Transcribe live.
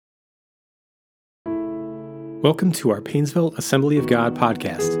Welcome to our Painesville Assembly of God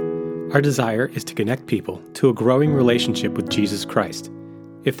podcast. Our desire is to connect people to a growing relationship with Jesus Christ.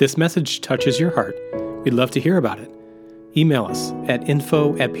 If this message touches your heart, we'd love to hear about it. Email us at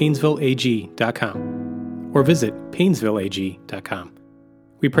info@painesvilleag.com or visit painesvilleag.com.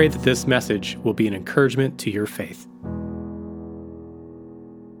 We pray that this message will be an encouragement to your faith.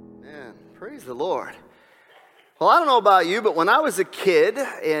 Man, praise the Lord. Well, I don't know about you, but when I was a kid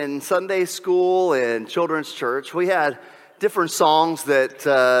in Sunday school and children's church, we had different songs that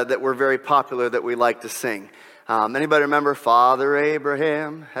were very popular that we liked to sing. Anybody remember Father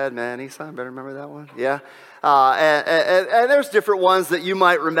Abraham had many sons? Anybody remember that one? Yeah. And there's different ones that you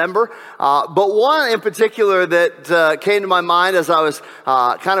might remember. But one in particular that came to my mind as I was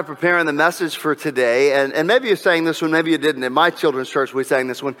kind of preparing the message for today, and maybe you sang this one, maybe you didn't. In my children's church, we sang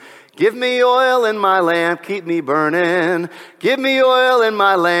this one. Give me oil in my lamp, keep me burning. Give me oil in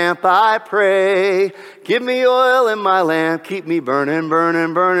my lamp, I pray. Give me oil in my lamp, keep me burning,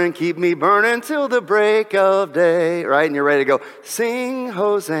 burning, burning. Keep me burning till the break of day. Right? And you're ready to go, sing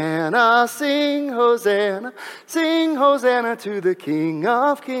Hosanna, sing Hosanna. Sing Hosanna to the King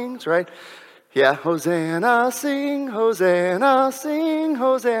of Kings, right? Yeah, Hosanna, sing Hosanna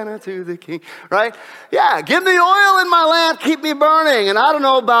to the King, right? Yeah, give me oil in my lamp, keep me burning. And I don't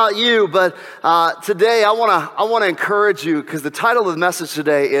know about you, but today I want to encourage you because the title of the message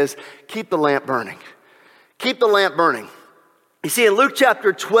today is Keep the Lamp Burning. Keep the lamp burning. You see, in Luke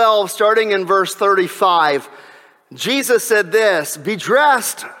chapter 12, starting in verse 35, Jesus said this, be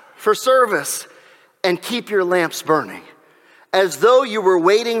dressed for service and keep your lamps burning, as though you were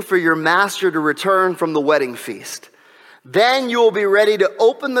waiting for your master to return from the wedding feast. Then you will be ready to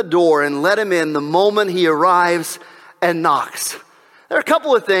open the door and let him in the moment he arrives and knocks. There are a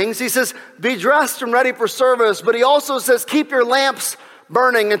couple of things. He says, be dressed and ready for service, but he also says, keep your lamps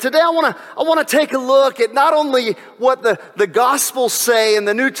burning. And today I want to take a look at not only what the Gospels say and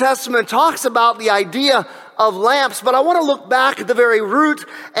the New Testament talks about the idea of lamps, but I want to look back at the very root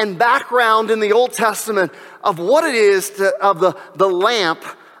and background in the Old Testament of what it is of the lamp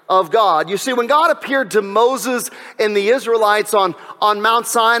of God. You see, when God appeared to Moses and the Israelites on Mount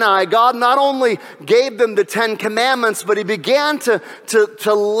Sinai, God not only gave them the 10 Commandments, but he began to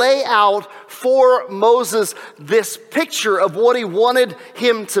lay out for Moses this picture of what he wanted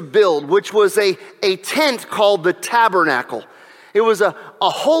him to build, which was a tent called the tabernacle. It was a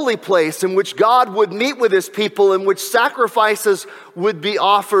holy place in which God would meet with his people, in which sacrifices would be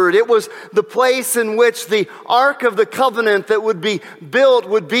offered. It was the place in which the Ark of the Covenant that would be built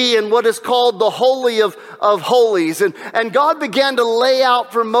would be in what is called the Holy of Holies. And God began to lay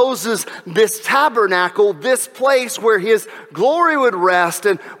out for Moses this tabernacle, this place where his glory would rest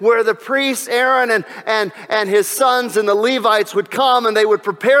and where the priest Aaron and his sons and the Levites would come and they would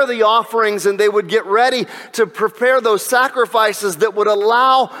prepare the offerings and they would get ready to prepare those sacrifices that would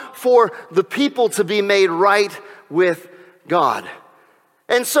allow for the people to be made right with God.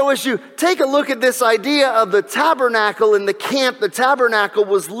 And so as you take a look at this idea of the tabernacle in the camp, the tabernacle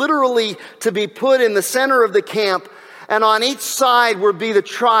was literally to be put in the center of the camp, and on each side would be the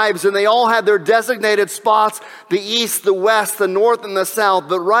tribes, and they all had their designated spots, the east, the west, the north, and the south.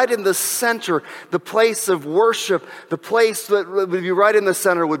 But right in the center, the place of worship, the place that would be right in the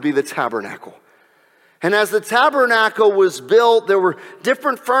center would be the tabernacle. And as the tabernacle was built, there were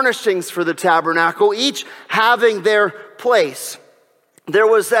different furnishings for the tabernacle, each having their place. There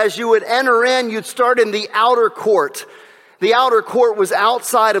was, as you would enter in, you'd start in the outer court. The outer court was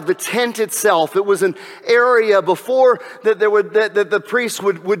outside of the tent itself. It was an area before that the priest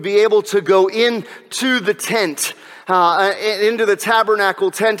would be able to go into the tent, into the tabernacle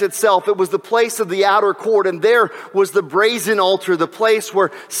tent itself. It was the place of the outer court, and there was the brazen altar, the place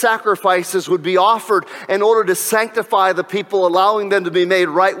where sacrifices would be offered in order to sanctify the people, allowing them to be made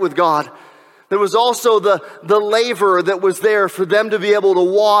right with God. There was also the laver that was there for them to be able to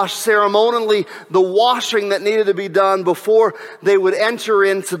wash ceremonially, the washing that needed to be done before they would enter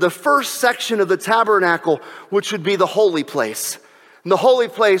into the first section of the tabernacle, which would be the holy place. And the holy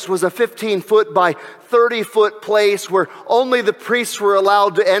place was a 15-foot by 30-foot place where only the priests were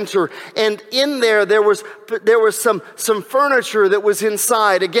allowed to enter. And in there was some furniture that was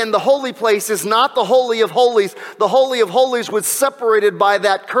inside. Again, the holy place is not the Holy of Holies. The Holy of Holies was separated by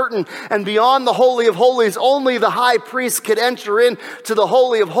that curtain. And beyond the Holy of Holies, only the high priest could enter into the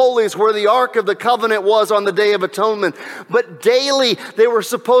Holy of Holies where the Ark of the Covenant was on the Day of Atonement. But daily, they were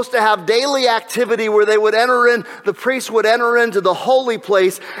supposed to have daily activity where they would enter in, the priest would enter into the holy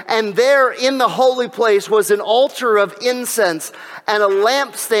place. And there in the holy place was an altar of incense and a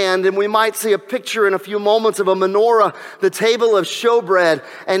lampstand, and we might see a picture in a few moments of a menorah, the table of showbread,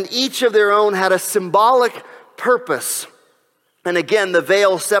 and each of their own had a symbolic purpose. And again, the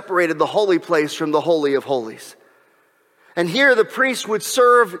veil separated the holy place from the Holy of Holies. And here the priest would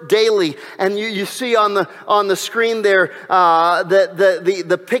serve daily. And you see on the screen there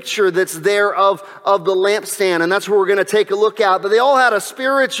the picture that's there of the lampstand. And that's what we're going to take a look at. But they all had a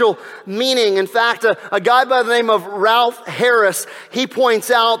spiritual meaning. In fact, a guy by the name of Ralph Harris, he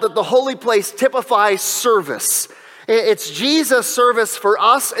points out that the holy place typifies service. It's Jesus' service for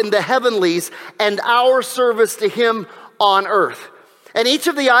us in the heavenlies and our service to him on earth. And each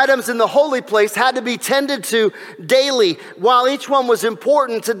of the items in the holy place had to be tended to daily. While each one was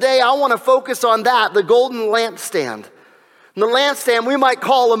important, today I want to focus on that, the golden lampstand. And the lampstand we might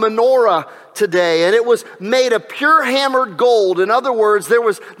call a menorah today, and it was made of pure hammered gold. In other words, there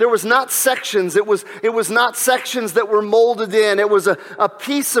was not sections. It was not sections that were molded in. It was a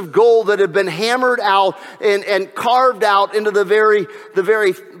piece of gold that had been hammered out and carved out into the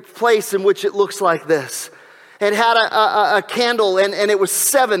very place in which it looks like this. It had a candle, and it was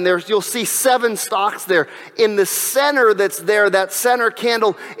 7. You'll see 7 stalks there. In the center that's there, that center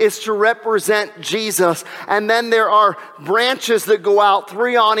candle is to represent Jesus. And then there are branches that go out,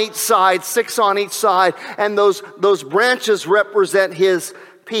 3 on each side, 6 on each side. And those branches represent his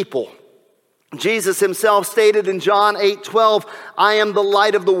people. Jesus himself stated in John 8:12, I am the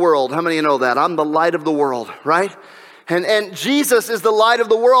light of the world. How many of you know that? I'm the light of the world, right? And Jesus is the light of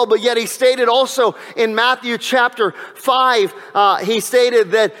the world, but yet he stated also in Matthew chapter 5, he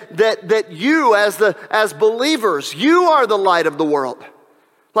stated that you as believers, you are the light of the world.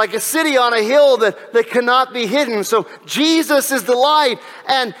 Like a city on a hill that cannot be hidden. So Jesus is the light,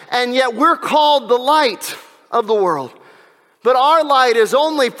 and yet we're called the light of the world. But our light is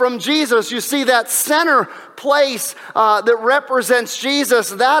only from Jesus. You see that center place that represents Jesus,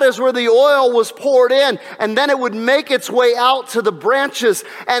 that is where the oil was poured in, and then it would make its way out to the branches,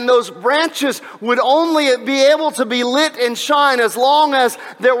 and those branches would only be able to be lit and shine as long as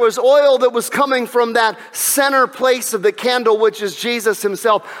there was oil that was coming from that center place of the candle, which is Jesus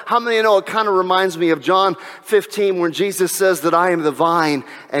himself. How many of you know it kind of reminds me of John 15 when Jesus says that I am the vine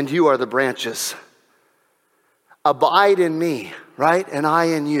and you are the branches. Abide in me, right? And I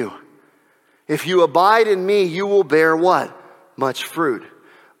in you. If you abide in me, you will bear what? Much fruit.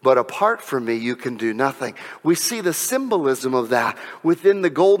 But apart from me, you can do nothing. We see the symbolism of that within the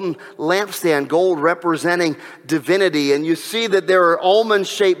golden lampstand, gold representing divinity. And you see that there are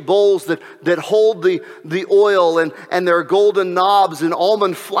almond-shaped bowls that hold the oil, and there are golden knobs and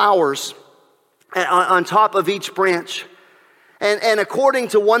almond flowers on top of each branch. And according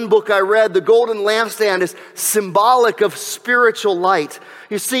to one book I read, the golden lampstand is symbolic of spiritual light.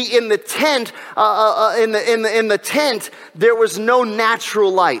 You see, in the tent, in the tent, there was no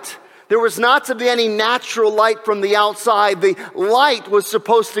natural light. There was not to be any natural light from the outside. The light was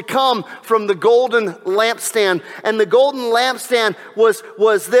supposed to come from the golden lampstand. And the golden lampstand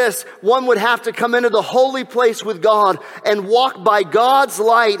was this. One would have to come into the holy place with God and walk by God's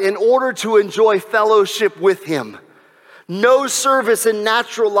light in order to enjoy fellowship with him. No service in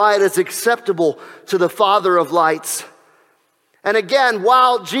natural light is acceptable to the Father of lights. And again,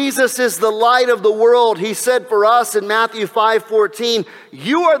 while Jesus is the light of the world, he said for us in Matthew 5:14,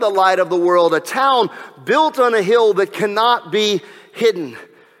 you are the light of the world, a town built on a hill that cannot be hidden.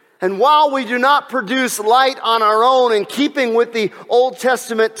 And while we do not produce light on our own, in keeping with the Old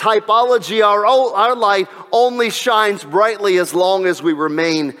Testament typology, our light only shines brightly as long as we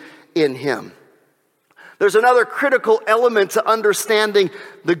remain in him. There's another critical element to understanding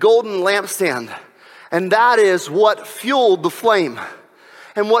the golden lampstand, and that is what fueled the flame.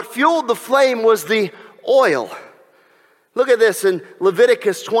 And what fueled the flame was the oil. Look at this in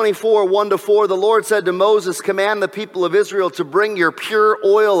Leviticus 24, 1-4. The Lord said to Moses, command the people of Israel to bring your pure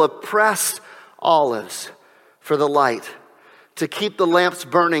oil of pressed olives for the light, to keep the lamps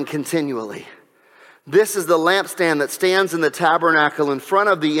burning continually. This is the lampstand that stands in the tabernacle in front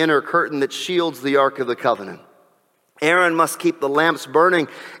of the inner curtain that shields the Ark of the Covenant. Aaron must keep the lamps burning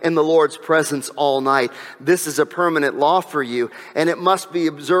in the Lord's presence all night. This is a permanent law for you, and it must be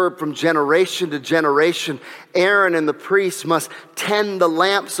observed from generation to generation. Aaron and the priests must tend the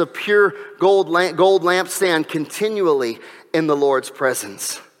lamps of pure gold lampstand continually in the Lord's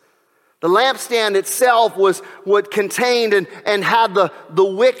presence. The lampstand itself was what contained and had the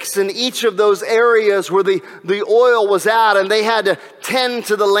wicks in each of those areas where the oil was at, and they had to tend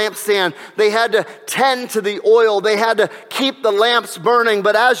to the lampstand. They had to tend to the oil. They had to keep the lamps burning.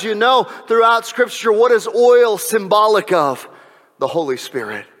 But as you know, throughout Scripture, what is oil symbolic of? The Holy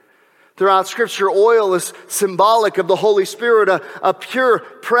Spirit. Throughout Scripture, oil is symbolic of the Holy Spirit, a pure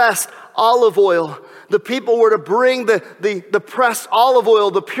pressed olive oil. The people were to bring the pressed olive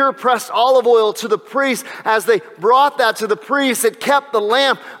oil, the pure pressed olive oil to the priest. As they brought that to the priest, it kept the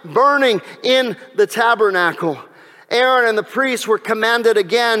lamp burning in the tabernacle. Aaron and the priests were commanded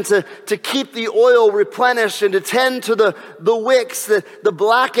again to keep the oil replenished and to tend to the wicks. The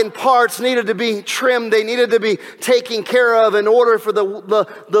blackened parts needed to be trimmed. They needed to be taken care of in order for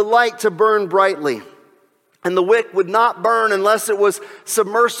the light to burn brightly. And the wick would not burn unless it was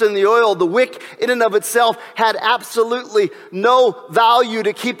submersed in the oil. The wick in and of itself had absolutely no value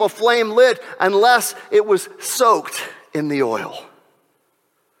to keep a flame lit unless it was soaked in the oil.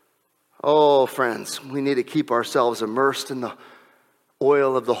 Oh, friends, we need to keep ourselves immersed in the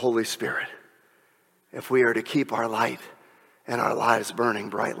oil of the Holy Spirit if we are to keep our light and our lives burning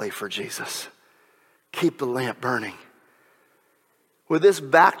brightly for Jesus. Keep the lamp burning. With this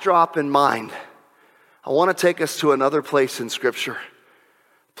backdrop in mind, I want to take us to another place in Scripture.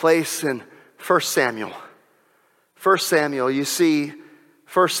 Place in 1 Samuel. 1 Samuel, you see,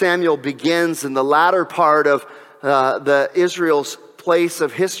 1 Samuel begins in the latter part of the Israel's place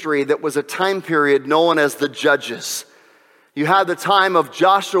of history that was a time period known as the Judges. You had the time of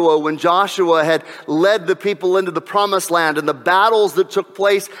Joshua, when Joshua had led the people into the promised land, and the battles that took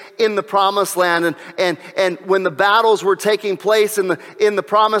place in the promised land. And when the battles were taking place in the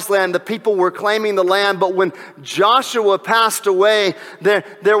promised land, the people were claiming the land. But when Joshua passed away,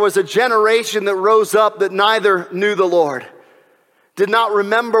 there was a generation that rose up that neither knew the Lord, did not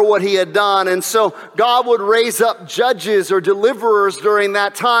remember what he had done. And so God would raise up judges or deliverers during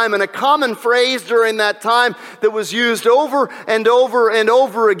that time. And a common phrase during that time that was used over and over and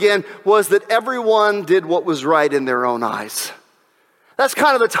over again was that everyone did what was right in their own eyes. That's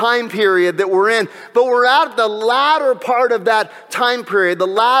kind of the time period that we're in. But we're at the latter part of that time period, the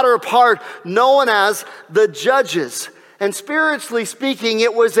latter part known as the Judges. And spiritually speaking,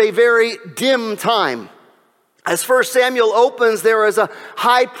 it was a very dim time. As 1 Samuel opens, there is a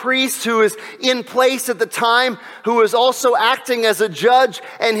high priest who is in place at the time, who is also acting as a judge,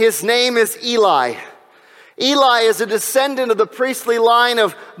 and his name is Eli. Eli is a descendant of the priestly line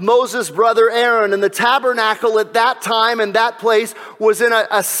of Moses' brother Aaron, and the tabernacle at that time and that place was in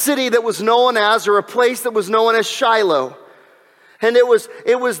a city that was known as, or a place that was known as Shiloh. And it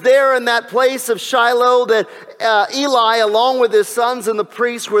was there in that place of Shiloh that Eli, along with his sons and the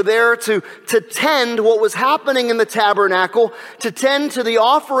priests, were there to tend what was happening in the tabernacle, to tend to the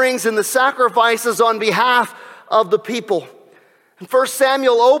offerings and the sacrifices on behalf of the people. And 1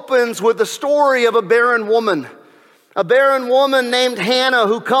 Samuel opens with the story of a barren woman. A barren woman named Hannah,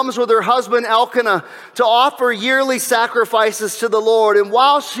 who comes with her husband Elkanah to offer yearly sacrifices to the Lord. And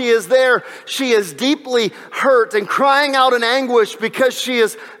while she is there, she is deeply hurt and crying out in anguish because she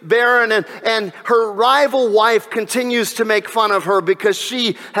is barren. And her rival wife continues to make fun of her because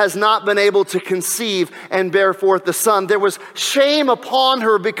she has not been able to conceive and bear forth the son. There was shame upon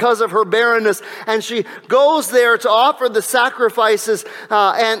her because of her barrenness. And she goes there to offer the sacrifices.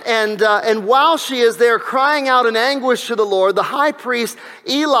 And while she is there crying out in anguish to the Lord, the high priest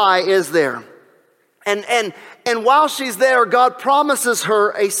Eli is there. And while she's there, God promises her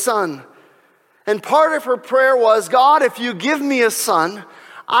a son. And part of her prayer was, God, if you give me a son,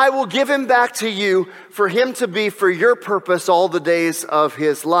 I will give him back to you for him to be for your purpose all the days of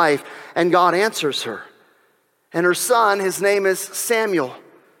his life. And God answers her. And her son, his name is Samuel.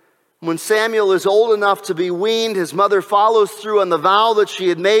 When Samuel is old enough to be weaned, his mother follows through on the vow that she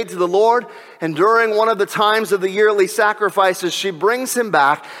had made to the Lord. And during one of the times of the yearly sacrifices, she brings him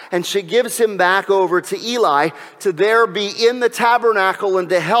back and she gives him back over to Eli to there be in the tabernacle and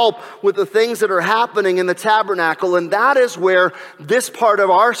to help with the things that are happening in the tabernacle. And that is where this part of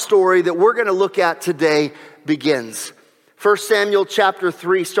our story that we're going to look at today begins. 1 Samuel chapter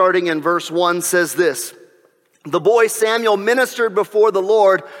 3, starting in verse 1, says this: The boy Samuel ministered before the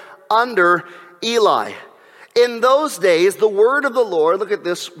Lord under Eli. In those days, the word of the Lord, look at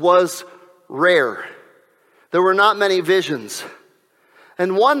this, was rare. There were not many visions.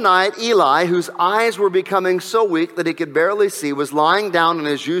 And one night, Eli, whose eyes were becoming so weak that he could barely see, was lying down in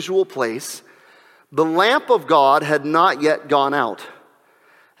his usual place. The lamp of God had not yet gone out.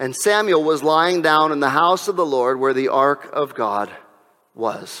 And Samuel was lying down in the house of the Lord where the ark of God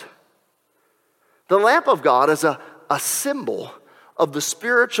was. The lamp of God is a symbol of the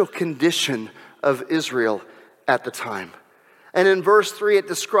spiritual condition of Israel at the time. And in verse 3, it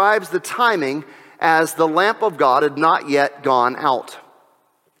describes the timing as the lamp of God had not yet gone out.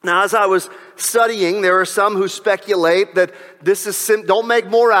 Now, as I was studying, there are some who speculate that this is don't make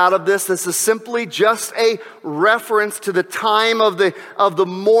more out of this. This is simply just a reference to the time of the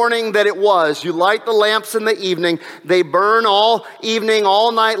morning that it was. You light the lamps in the evening; they burn all evening,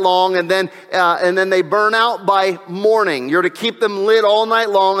 all night long, and then they burn out by morning. You're to keep them lit all night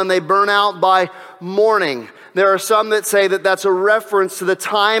long, and they burn out by morning. There are some that say that that's a reference to the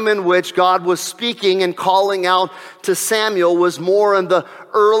time in which God was speaking and calling out to Samuel was more in the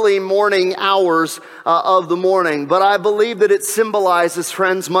early morning hours of the morning. But I believe that it symbolizes,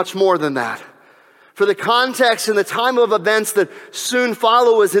 friends, much more than that. For the context and the time of events that soon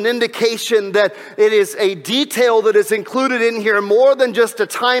follow is an indication that it is a detail that is included in here more than just a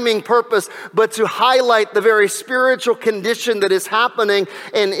timing purpose, but to highlight the very spiritual condition that is happening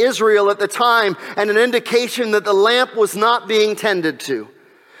in Israel at the time, and an indication that the lamp was not being tended to.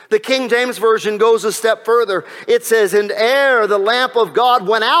 The King James Version goes a step further. It says, "And ere the lamp of God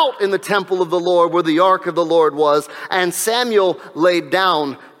went out in the temple of the Lord where the ark of the Lord was, and Samuel laid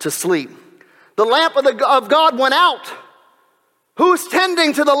down to sleep." The lamp of God went out. Who's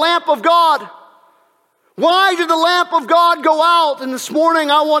tending to the lamp of God? Why did the lamp of God go out? And this morning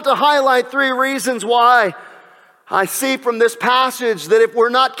I want to highlight 3 reasons why I see from this passage that if we're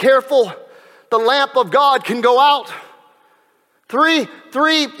not careful, the lamp of God can go out. Three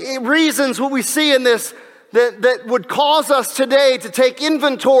reasons what we see in this that would cause us today to take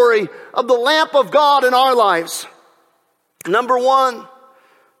inventory of the lamp of God in our lives. Number 1,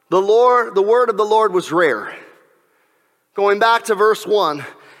 the word of the Lord was rare. Going back to verse 1,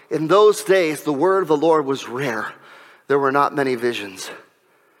 in those days the word of the Lord was rare. There were not many visions.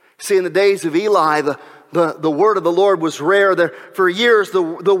 See, in the days of Eli, the word of the Lord was rare. For years, the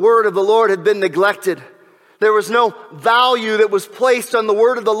word of the Lord had been neglected. There was no value that was placed on the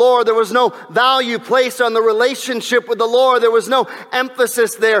word of the Lord. There was no value placed on the relationship with the Lord. There was no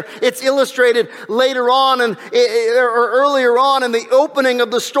emphasis there. It's illustrated later on or earlier on in the opening of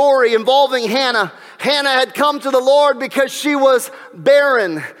the story involving Hannah. Hannah had come to the Lord because she was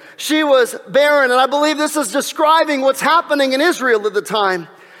barren. She was barren, and I believe this is describing what's happening in Israel at the time.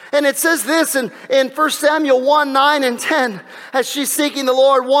 And it says this in 1 Samuel 1, 9 and 10. As she's seeking the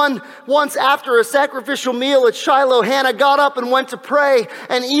Lord, once after a sacrificial meal at Shiloh, Hannah got up and went to pray.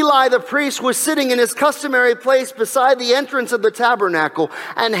 And Eli the priest was sitting in his customary place beside the entrance of the tabernacle.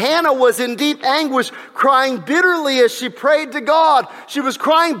 And Hannah was in deep anguish, crying bitterly as she prayed to God. She was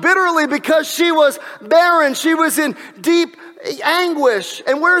crying bitterly because she was barren. She was in deep anguish.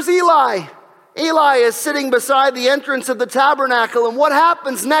 And where's Eli? Eli is sitting beside the entrance of the tabernacle, and what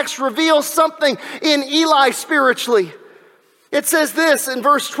happens next reveals something in Eli spiritually. It says this in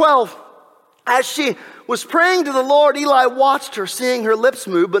verse 12. As she was praying to the Lord, Eli watched her, seeing her lips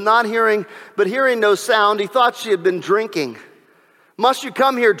move, but hearing no sound. He thought she had been drinking. "Must you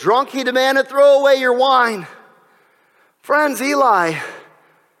come here drunk?" he demanded. "Throw away your wine." Friends, Eli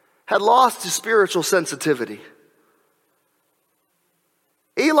had lost his spiritual sensitivity.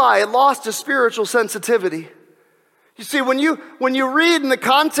 Eli had lost his spiritual sensitivity. You see, when you read in the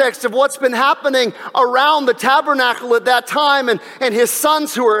context of what's been happening around the tabernacle at that time and his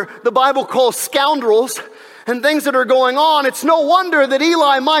sons who are the Bible calls scoundrels and things that are going on, it's no wonder that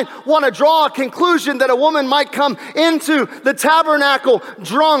Eli might want to draw a conclusion that a woman might come into the tabernacle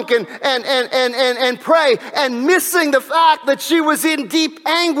drunk and pray, and missing the fact that she was in deep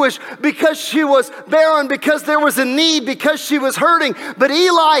anguish because she was barren, because there was a need, because she was hurting. But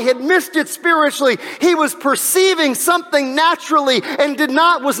Eli had missed it spiritually. He was perceiving something naturally and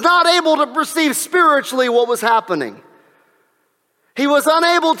was not able to perceive spiritually what was happening. He was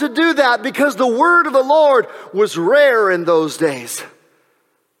unable to do that because the word of the Lord was rare in those days.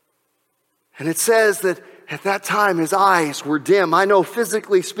 And it says that at that time his eyes were dim. I know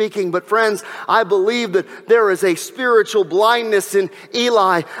physically speaking, but friends, I believe that there is a spiritual blindness in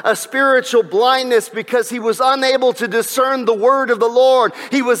Eli. A spiritual blindness because he was unable to discern the word of the Lord.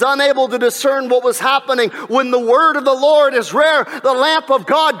 He was unable to discern what was happening. When the word of the Lord is rare, the lamp of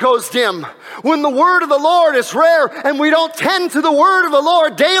God goes dim. When the word of the Lord is rare and we don't tend to the word of the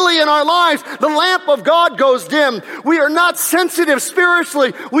Lord daily in our lives, the lamp of God goes dim. We are not sensitive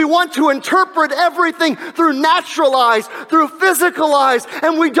spiritually. We want to interpret everything through natural eyes, through physical eyes,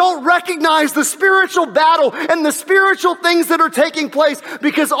 and we don't recognize the spiritual battle and the spiritual things that are taking place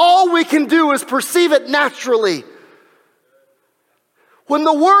because all we can do is perceive it naturally. When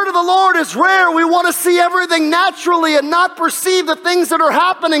the word of the Lord is rare, we want to see everything naturally and not perceive the things that are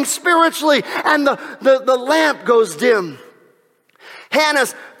happening spiritually, and the lamp goes dim.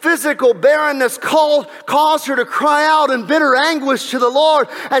 Hannah's physical barrenness caused her to cry out in bitter anguish to the Lord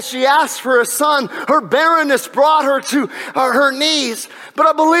as she asked for a son. Her barrenness brought her to her knees. But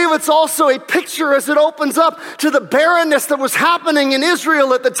I believe it's also a picture as it opens up to the barrenness that was happening in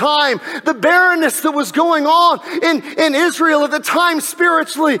Israel at the time, the barrenness that was going on in Israel at the time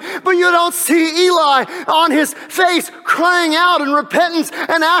spiritually. But you don't see Eli on his face crying out in repentance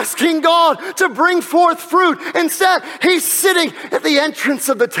and asking God to bring forth fruit. Instead, he's sitting at the entrance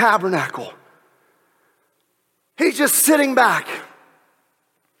of the tabernacle. He's just sitting back.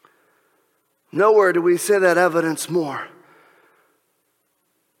 Nowhere do we see that evidence more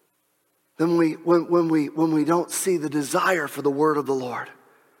than when we don't see the desire for the word of the Lord.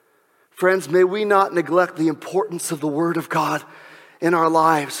 Friends, may we not neglect the importance of the word of God in our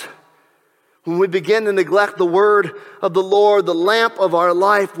lives. When we begin to neglect the word of the Lord, the lamp of our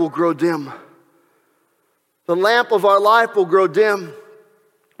life will grow dim. The lamp of our life will grow dim.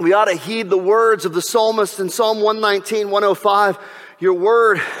 We ought to heed the words of the psalmist in Psalm 119, 105. Your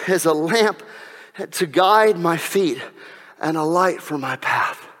word is a lamp to guide my feet and a light for my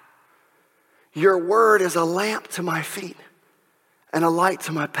path. Your word is a lamp to my feet and a light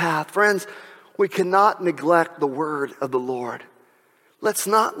to my path. Friends, we cannot neglect the word of the Lord. Let's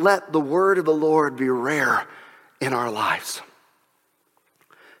not let the word of the Lord be rare in our lives.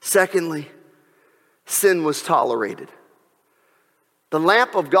 Secondly, sin was tolerated. The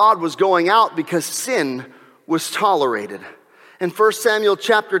lamp of God was going out because sin was tolerated. In 1 Samuel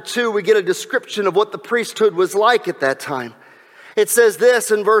chapter 2, we get a description of what the priesthood was like at that time. It says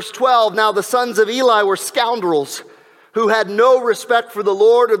this in verse 12, now the sons of Eli were scoundrels who had no respect for the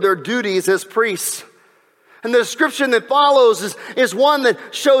Lord or their duties as priests. And the description that follows is one that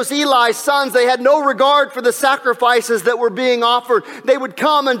shows Eli's sons, they had no regard for the sacrifices that were being offered. They would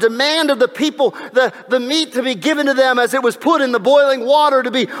come and demand of the people the meat to be given to them as it was put in the boiling water to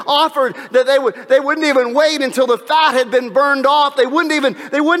be offered, that they wouldn't even wait until the fat had been burned off. They wouldn't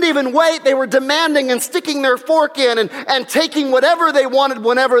even wait. They were demanding and sticking their fork in and taking whatever they wanted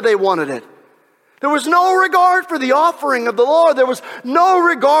whenever they wanted it. There was no regard for the offering of the Lord. There was no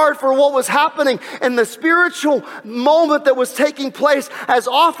regard for what was happening in the spiritual moment that was taking place as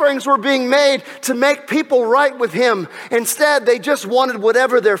offerings were being made to make people right with Him. Instead, they just wanted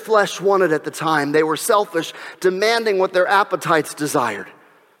whatever their flesh wanted at the time. They were selfish, demanding what their appetites desired.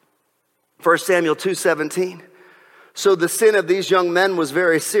 1 Samuel 2:17. So the sin of these young men was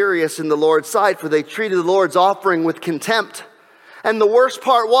very serious in the Lord's sight, for they treated the Lord's offering with contempt. And the worst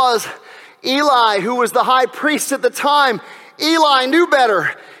part was, Eli, who was the high priest at the time, Eli knew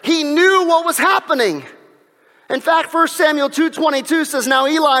better. He knew what was happening. In fact, 1 Samuel 2:22 says, now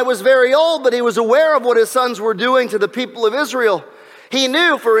Eli was very old, but he was aware of what his sons were doing to the people of Israel. He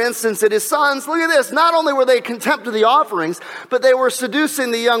knew, for instance, that his sons, look at this, not only were they in contempt of the offerings, but they were seducing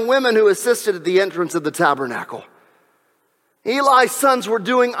the young women who assisted at the entrance of the tabernacle. Eli's sons were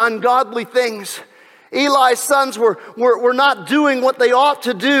doing ungodly things. Eli's sons were not doing what they ought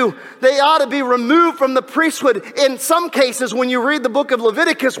to do. They ought to be removed from the priesthood. In some cases, when you read the book of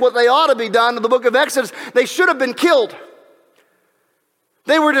Leviticus, what they ought to be done, in the book of Exodus, they should have been killed.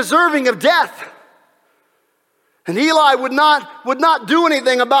 They were deserving of death. And Eli would not do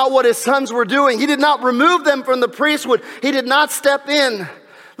anything about what his sons were doing. He did not remove them from the priesthood. He did not step in.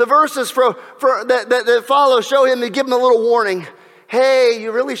 The verses that follow show him, they give him a little warning. Hey,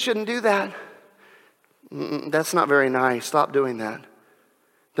 you really shouldn't do that. That's not very nice. Stop doing that.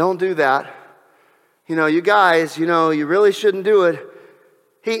 Don't do that. You guys, you really shouldn't do it.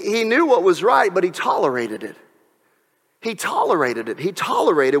 He knew what was right, but he tolerated it. He tolerated it. He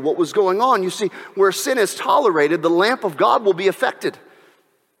tolerated what was going on. You see, where sin is tolerated, the lamp of God will be affected.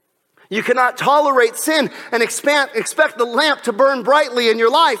 You cannot tolerate sin and expect the lamp to burn brightly in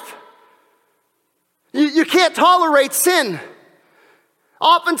your life. You can't tolerate sin.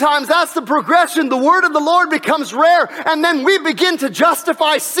 Oftentimes, that's the progression. The word of the Lord becomes rare, and then we begin to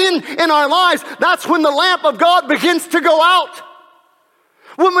justify sin in our lives. That's when the lamp of God begins to go out.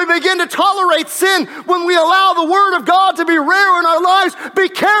 When we begin to tolerate sin, when we allow the word of God to be rare in our lives, be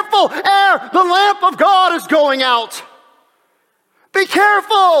careful, ere the lamp of God is going out. Be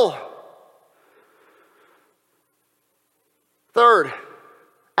careful. Third,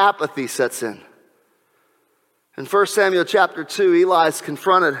 apathy sets in. In 1 Samuel chapter 2, Eli is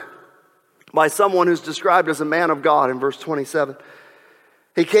confronted by someone who's described as a man of God in verse 27.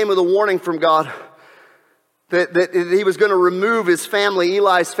 He came with a warning from God that he was going to remove his family,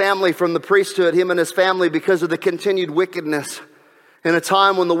 Eli's family, from the priesthood, him and his family, because of the continued wickedness. In a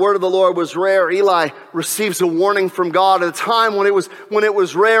time when the word of the Lord was rare, Eli receives a warning from God. At a time when it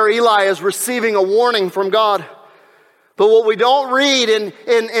was rare, Eli is receiving a warning from God. But what we don't read in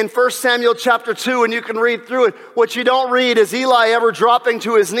 1 Samuel chapter 2, and you can read through it, what you don't read is Eli ever dropping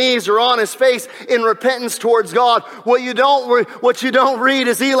to his knees or on his face in repentance towards God. What you don't read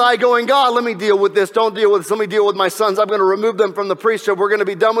is Eli going, God, let me deal with this. Don't deal with this. Let me deal with my sons. I'm going to remove them from the priesthood. We're going to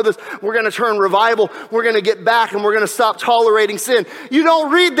be done with this. We're going to turn revival. We're going to get back and we're going to stop tolerating sin. You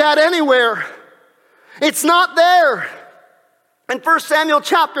don't read that anywhere. It's not there. In 1 Samuel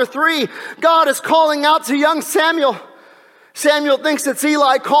chapter 3, God is calling out to young Samuel. Samuel thinks it's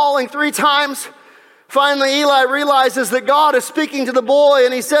Eli calling 3 times. Finally, Eli realizes that God is speaking to the boy,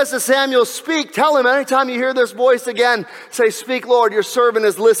 and he says to Samuel, speak. Tell him anytime you hear this voice again, say, speak, Lord, your servant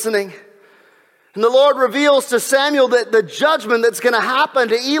is listening. And the Lord reveals to Samuel that the judgment that's going to happen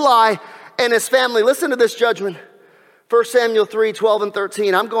to Eli and his family. Listen to this judgment. 1 Samuel 3, 12 and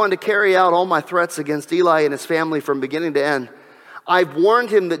 13. I'm going to carry out all my threats against Eli and his family from beginning to end. I've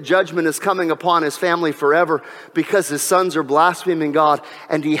warned him that judgment is coming upon his family forever because his sons are blaspheming God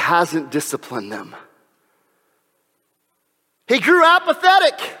and he hasn't disciplined them. He grew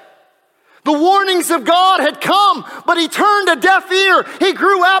apathetic. The warnings of God had come, but he turned a deaf ear. He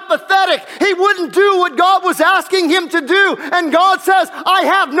grew apathetic. He wouldn't do what God was asking him to do. And God says, I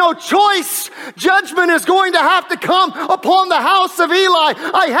have no choice. Judgment is going to have to come upon the house of Eli.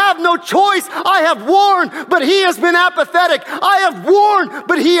 I have no choice. I have warned, but he has been apathetic. I have warned,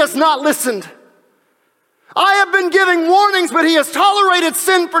 but he has not listened. I have been giving warnings, but he has tolerated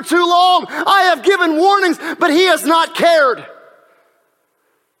sin for too long. I have given warnings, but he has not cared.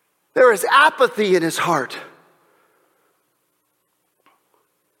 There is apathy in his heart.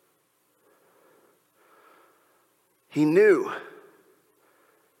 He knew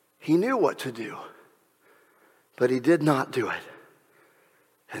what to do, but he did not do it.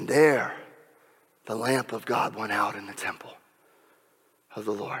 And there, the lamp of God went out in the temple of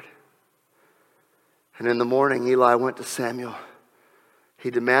the Lord. And in the morning, Eli went to Samuel.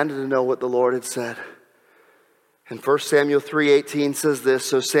 He demanded to know what the Lord had said. And 1 Samuel 3:18 says this,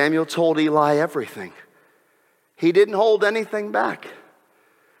 so Samuel told Eli everything. He didn't hold anything back.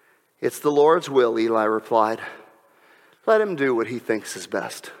 It's the Lord's will, Eli replied. Let him do what he thinks is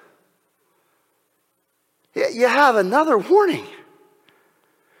best. You have another warning.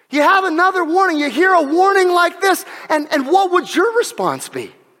 You have another warning. You hear a warning like this, and what would your response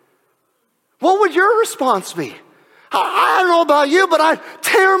be? What would your response be? I don't know about you, but I'd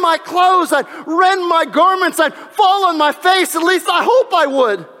tear my clothes, I'd rend my garments, I'd fall on my face, at least I hope I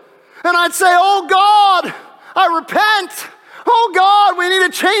would. And I'd say, oh God, I repent. Oh God, we need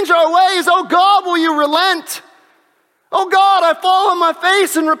to change our ways. Oh God, will you relent? Oh God, I fall on my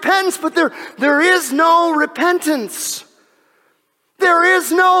face in repentance, but there is no repentance. There is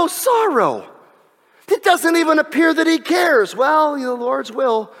no sorrow. It doesn't even appear that he cares. Well, the Lord's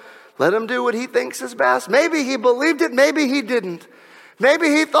will. Let him do what he thinks is best. Maybe he believed it, maybe he didn't. Maybe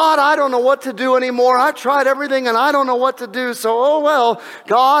he thought, I don't know what to do anymore. I tried everything and I don't know what to do. So, oh well,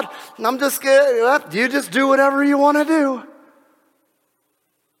 God, I'm just good. You just do whatever you want to do.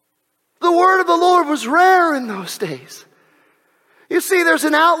 The word of the Lord was rare in those days. You see, there's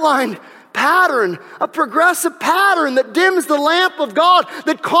an outline pattern, a progressive pattern that dims the lamp of God,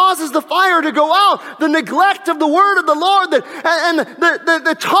 that causes the fire to go out, the neglect of the word of the Lord, and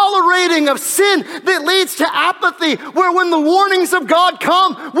the tolerating of sin that leads to apathy, where when the warnings of God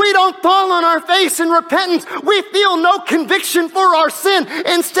come, we don't fall on our face in repentance. We feel no conviction for our sin.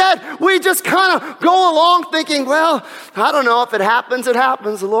 Instead, we just kind of go along thinking, well, I don't know, if it happens, it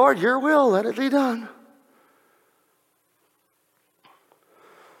happens. Lord, your will, let it be done.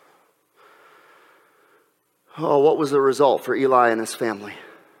 Oh, what was the result for Eli and his family?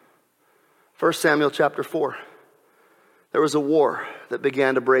 1 Samuel chapter 4. There was a war that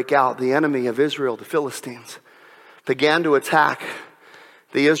began to break out. The enemy of Israel, the Philistines, began to attack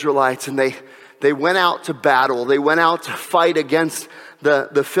the Israelites, and they went out to battle. They went out to fight against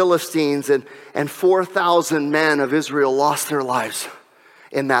the Philistines, and 4,000 men of Israel lost their lives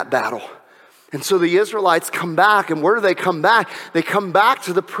in that battle. And so the Israelites come back, and where do they come back? They come back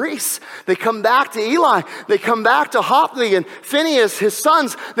to the priests. They come back to Eli. They come back to Hophni and Phinehas, his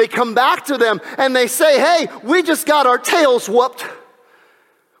sons. They come back to them, and they say, hey, we just got our tails whooped.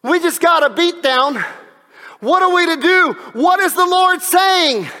 We just got a beat down. What are we to do? What is the Lord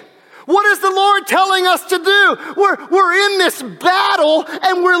saying? What is the Lord telling us to do? We're in this battle,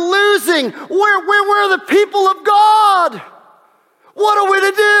 and we're losing. We're the people of God. What are we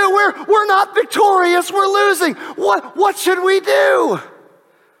to do? We're not victorious. We're losing. What should we do?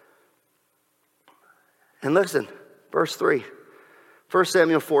 And listen, verse 3. 1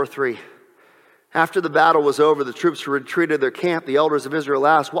 Samuel 4:3. After the battle was over, the troops retreated to their camp. The elders of Israel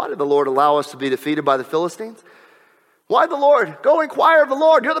asked, why did the Lord allow us to be defeated by the Philistines? Why the Lord? Go inquire of the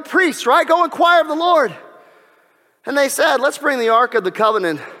Lord. You're the priest, right? Go inquire of the Lord. And they said, let's bring the ark of the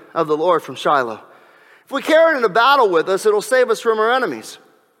covenant of the Lord from Shiloh. If we carry it into battle with us, it'll save us from our enemies.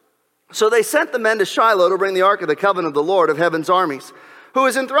 So they sent the men to Shiloh to bring the ark of the covenant of the Lord of heaven's armies, who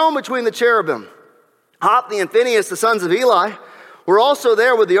is enthroned between the cherubim. Hophni and Phinehas, the sons of Eli, were also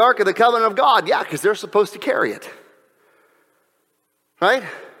there with the ark of the covenant of God. Yeah, because they're supposed to carry it. Right?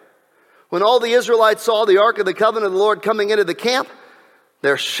 When all the Israelites saw the ark of the covenant of the Lord coming into the camp,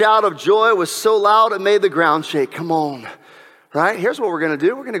 their shout of joy was so loud it made the ground shake. Come on. Right? Here's what we're going to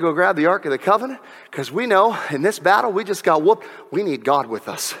do. We're going to go grab the ark of the covenant because we know in this battle we just got whooped. We need God with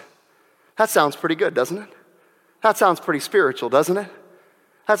us. That sounds pretty good, doesn't it? That sounds pretty spiritual, doesn't it?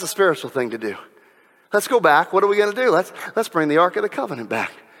 That's a spiritual thing to do. Let's go back. What are we going to do? Let's bring the ark of the covenant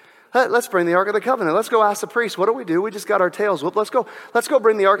back. Let's bring the ark of the covenant. Let's go ask the priest. What do? We just got our tails whooped. Let's go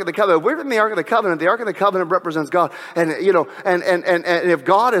bring the ark of the covenant. If we bring the ark of the covenant represents God. And if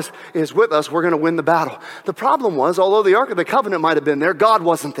God is with us, we're going to win the battle. The problem was, although the ark of the covenant might have been there, God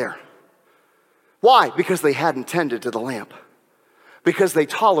wasn't there. Why? Because they hadn't tended to the lamp. Because they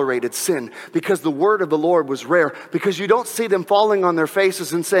tolerated sin, because the word of the Lord was rare, because you don't see them falling on their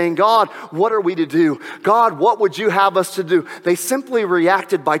faces and saying, God, what are we to do? God, what would you have us to do? They simply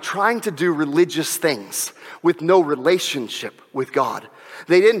reacted by trying to do religious things with no relationship with God.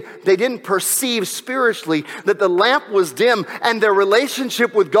 They didn't perceive spiritually that the lamp was dim and their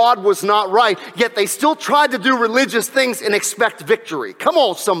relationship with God was not right, yet they still tried to do religious things and expect victory. Come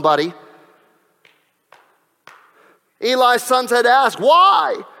on, somebody. Eli's sons had asked,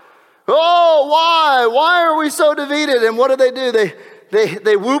 why? Oh, why? Why are we so defeated? And what do?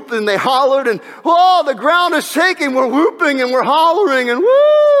 They whooped and they hollered and, oh, the ground is shaking. We're whooping and we're hollering and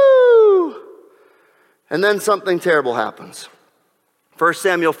woo! And then something terrible happens. 1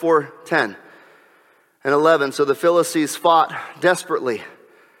 Samuel 4:10 and 11. So the Philistines fought desperately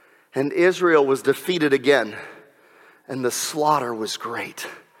and Israel was defeated again and the slaughter was great.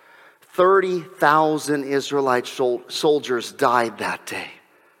 30,000 Israelite soldiers died that day.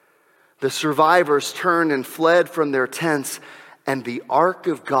 The survivors turned and fled from their tents, and the ark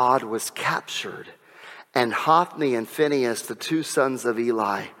of God was captured, and Hophni and Phinehas, the two sons of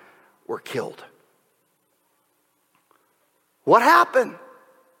Eli, were killed. What happened?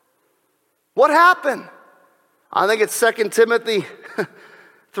 What happened? I think it's 2 Timothy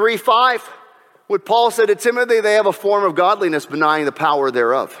 3:5. What Paul said to Timothy, they have a form of godliness denying the power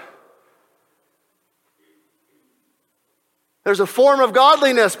thereof. There's a form of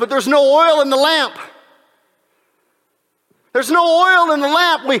godliness, but there's no oil in the lamp. There's no oil in the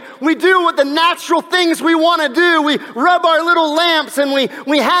lamp. We do what the natural things we want to do. We rub our little lamps and we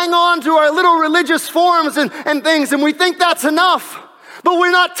hang on to our little religious forms and things, and we think that's enough. But we're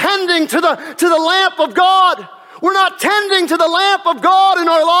not tending to the lamp of God. We're not tending to the lamp of God in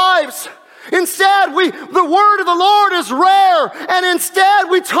our lives. Instead, the word of the Lord is rare, and instead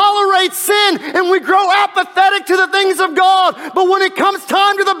we tolerate sin and we grow apathetic to the things of God. But when it comes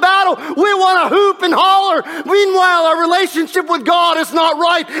time to the battle, we want to hoop and holler. Meanwhile, our relationship with God is not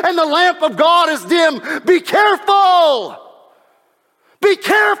right and the lamp of God is dim. Be careful. Be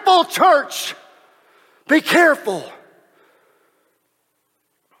careful, church. Be careful.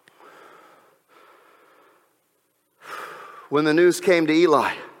 When the news came to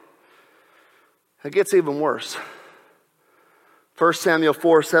Eli, it gets even worse. 1 Samuel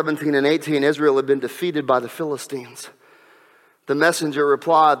 4:17 and 18, Israel had been defeated by the Philistines. The messenger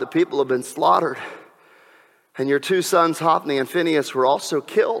replied, the people have been slaughtered, and your two sons, Hophni and Phinehas, were also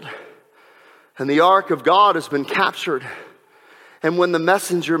killed, and the ark of God has been captured. And when the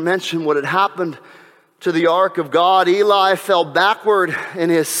messenger mentioned what had happened to the ark of God, Eli fell backward in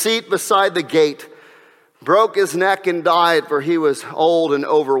his seat beside the gate, broke his neck and died, for he was old and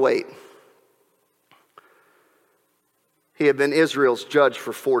overweight. He had been Israel's judge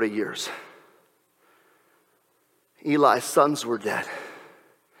for 40 years. Eli's sons were dead.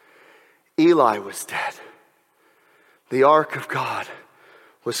 Eli was dead. The ark of God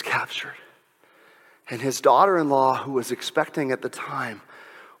was captured. And his daughter-in-law, who was expecting at the time,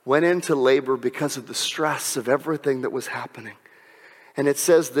 went into labor because of the stress of everything that was happening. And it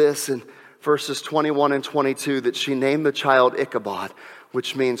says this in verses 21 and 22, that she named the child Ichabod,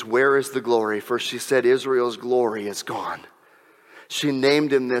 which means, where is the glory? For she said, Israel's glory is gone. She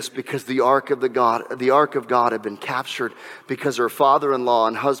named him this because the ark of God had been captured because her father-in-law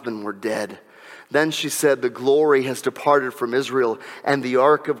and husband were dead. Then she said, the glory has departed from Israel and the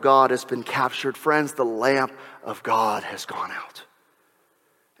ark of God has been captured. Friends, the lamp of God has gone out.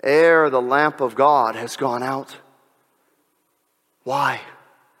 Ere the lamp of God has gone out. Why?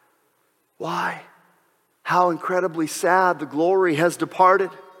 Why? How incredibly sad the glory has departed.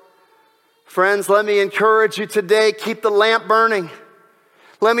 Friends, let me encourage you today, keep the lamp burning.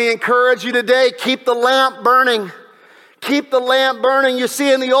 Let me encourage you today, keep the lamp burning. Keep the lamp burning. You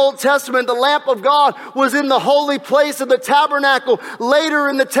see, in the Old Testament, the lamp of God was in the holy place of the tabernacle, later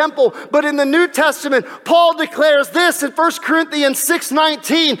in the temple. But in the New Testament, Paul declares this in 1 Corinthians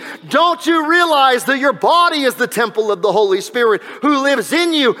 6:19. Don't you realize that your body is the temple of the Holy Spirit who lives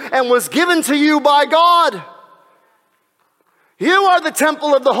in you and was given to you by God? You are the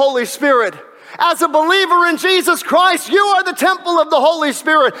temple of the Holy Spirit. As a believer in Jesus Christ, you are the temple of the Holy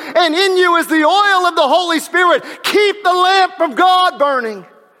Spirit, and in you is the oil of the Holy Spirit. Keep the lamp of God burning.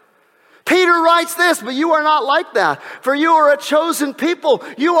 Peter writes this, but you are not like that. For you are a chosen people.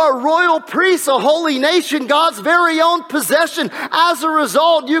 You are royal priests, a holy nation, God's very own possession. As a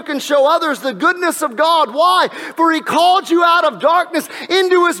result, you can show others the goodness of God. Why? For He called you out of darkness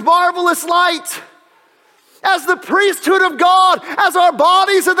into His marvelous light. As the priesthood of God, as our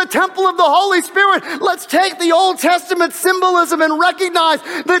bodies are the temple of the Holy Spirit, let's take the Old Testament symbolism and recognize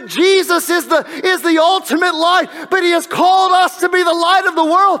that Jesus is the ultimate light, but He has called us to be the light of the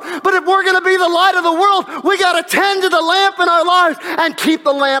world. But if we're going to be the light of the world, we got to tend to the lamp in our lives and keep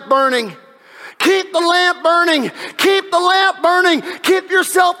the lamp burning. Keep the lamp burning. Keep the lamp burning. Keep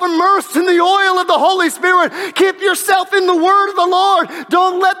yourself immersed in the oil of the Holy Spirit. Keep yourself in the word of the Lord.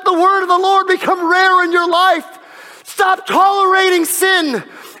 Don't let the word of the Lord become rare in your life. Stop tolerating sin.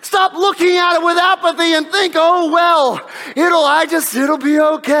 Stop looking at it with apathy and think, oh, well, it'll be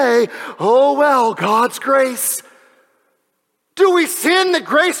okay. Oh, well, God's grace. Do we sin that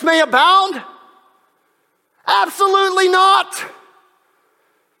grace may abound? Absolutely not.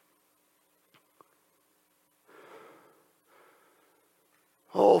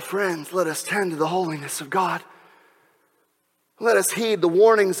 Oh, friends, let us tend to the holiness of God. Let us heed the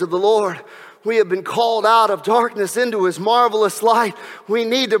warnings of the Lord. We have been called out of darkness into His marvelous light. We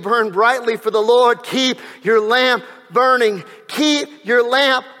need to burn brightly for the Lord. Keep your lamp burning. Keep your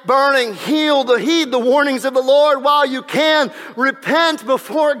lamp burning. Heed the warnings of the Lord while you can. Repent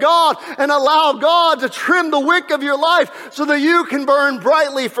before God and allow God to trim the wick of your life so that you can burn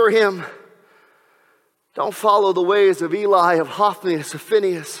brightly for Him. Don't follow the ways of Eli, of Hophni, of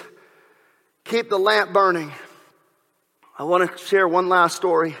Phinehas. Keep the lamp burning. I want to share one last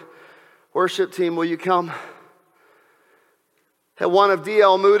story. Worship team, will you come? At one of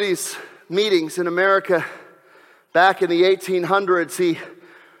D.L. Moody's meetings in America back in the 1800s, he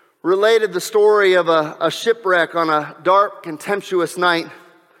related the story of a shipwreck on a dark and tempestuous night.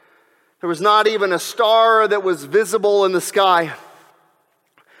 There was not even a star that was visible in the sky.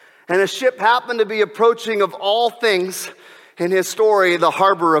 And a ship happened to be approaching, of all things in his story, the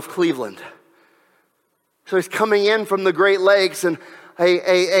harbor of Cleveland. So he's coming in from the Great Lakes, and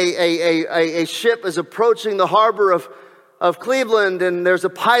a ship is approaching the harbor of Cleveland, and there's a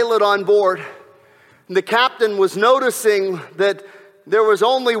pilot on board. And the captain was noticing that there was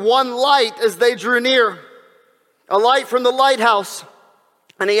only one light as they drew near, a light from the lighthouse.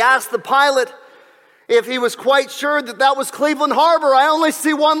 And he asked the pilot if he was quite sure that was Cleveland Harbor. I only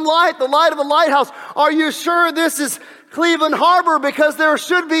see one light, the light of a lighthouse. Are you sure this is Cleveland Harbor? Because there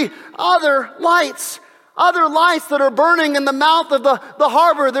should be other lights that are burning in the mouth of the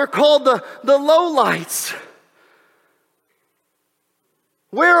harbor. They're called the low lights.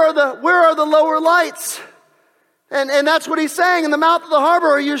 Where are the lower lights? And that's what he's saying, in the mouth of the harbor.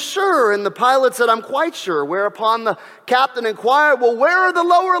 Are you sure? And the pilot said, I'm quite sure. Whereupon the captain inquired, well, where are the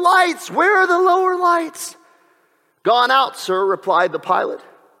lower lights? Where are the lower lights? Gone out, sir, replied the pilot.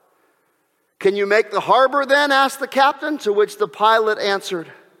 Can you make the harbor then? Asked the captain, to which the pilot answered,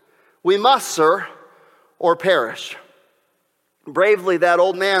 we must, sir, or perish. Bravely, that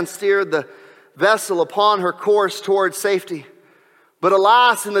old man steered the vessel upon her course toward safety. But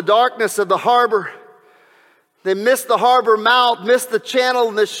alas, in the darkness of the harbor, they missed the harbor mouth, missed the channel,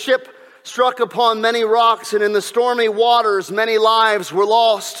 and the ship struck upon many rocks, and in the stormy waters, many lives were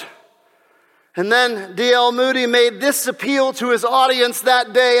lost. And then D.L. Moody made this appeal to his audience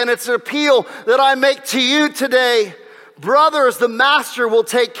that day, and it's an appeal that I make to you today. Brothers, the Master will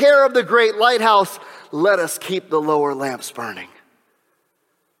take care of the great lighthouse. Let us keep the lower lamps burning.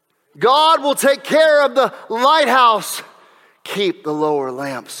 God will take care of the lighthouse. Keep the lower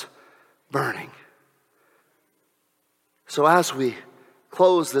lamps burning. So as we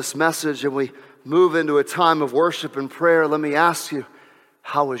close this message and we move into a time of worship and prayer, let me ask you,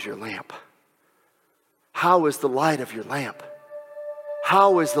 how is your lamp? How is the light of your lamp?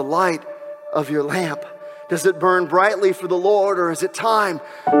 How is the light of your lamp? Does it burn brightly for the Lord, or is it time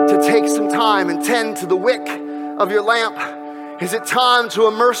to take some time and tend to the wick of your lamp? Is it time to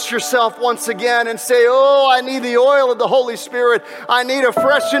immerse yourself once again and say, oh, I need the oil of the Holy Spirit. I need a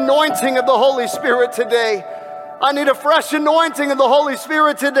fresh anointing of the Holy Spirit today. I need a fresh anointing of the Holy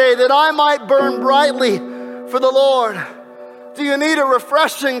Spirit today that I might burn brightly for the Lord. Do you need a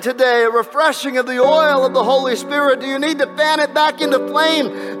refreshing today, a refreshing of the oil of the Holy Spirit? Do you need to fan it back into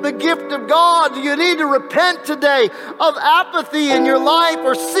flame, the gift of God? Do you need to repent today of apathy in your life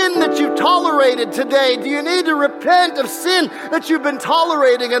or sin that you've tolerated today? Do you need to repent of sin that you've been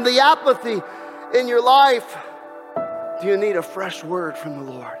tolerating and the apathy in your life? Do you need a fresh word from the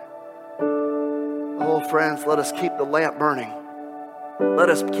Lord? Oh, friends, let us keep the lamp burning. Let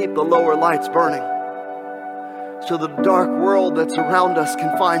us keep the lower lights burning, so the dark world that's around us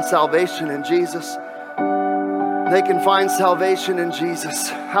can find salvation in Jesus. They can find salvation in Jesus.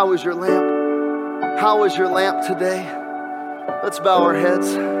 How is your lamp? How is your lamp today? Let's bow our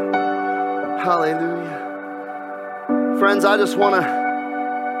heads. Hallelujah. Friends, I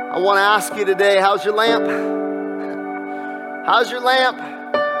want to ask you today, how's your lamp? How's your lamp?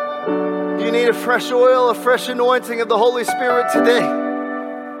 Do you need a fresh oil, a fresh anointing of the Holy Spirit today?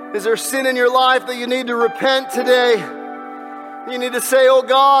 Is there sin in your life that you need to repent today? You need to say, oh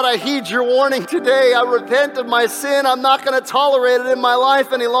God, I heed your warning today. I repent of my sin. I'm not going to tolerate it in my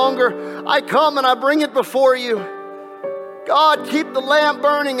life any longer. I come and I bring it before you. God, keep the lamp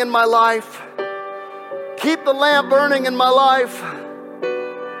burning in my life. Keep the lamp burning in my life.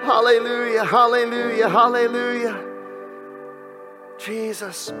 Hallelujah, hallelujah, hallelujah.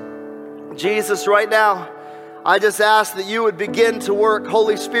 Jesus, right now, I just ask that you would begin to work.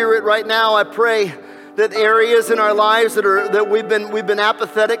 Holy Spirit, right now I pray that areas in our lives that we've been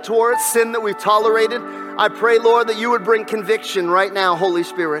apathetic towards, sin that we've tolerated, I pray, Lord, that you would bring conviction right now, Holy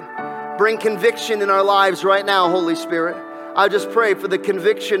Spirit. Bring conviction in our lives right now, Holy Spirit. I just pray for the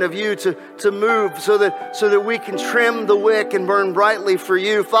conviction of you to move so that we can trim the wick and burn brightly for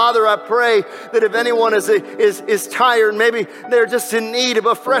you. Father, I pray that if anyone is tired, maybe they're just in need of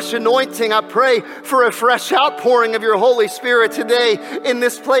a fresh anointing, I pray for a fresh outpouring of your Holy Spirit today in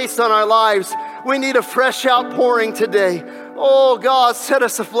this place on our lives. We need a fresh outpouring today. Oh God, set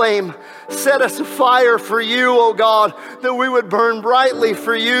us aflame. Set us afire for you, oh God, that we would burn brightly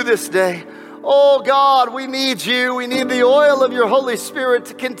for you this day. Oh God, we need you. We need the oil of your Holy Spirit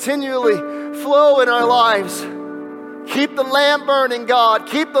to continually flow in our lives. Keep the lamp burning, God.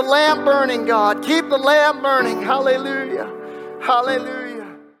 Keep the lamp burning, God. Keep the lamp burning. Hallelujah.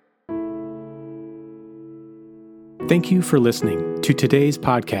 Hallelujah. Thank you for listening to today's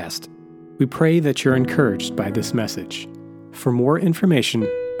podcast. We pray that you're encouraged by this message. For more information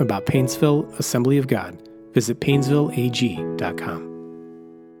about Painesville Assembly of God, visit painesvilleag.com.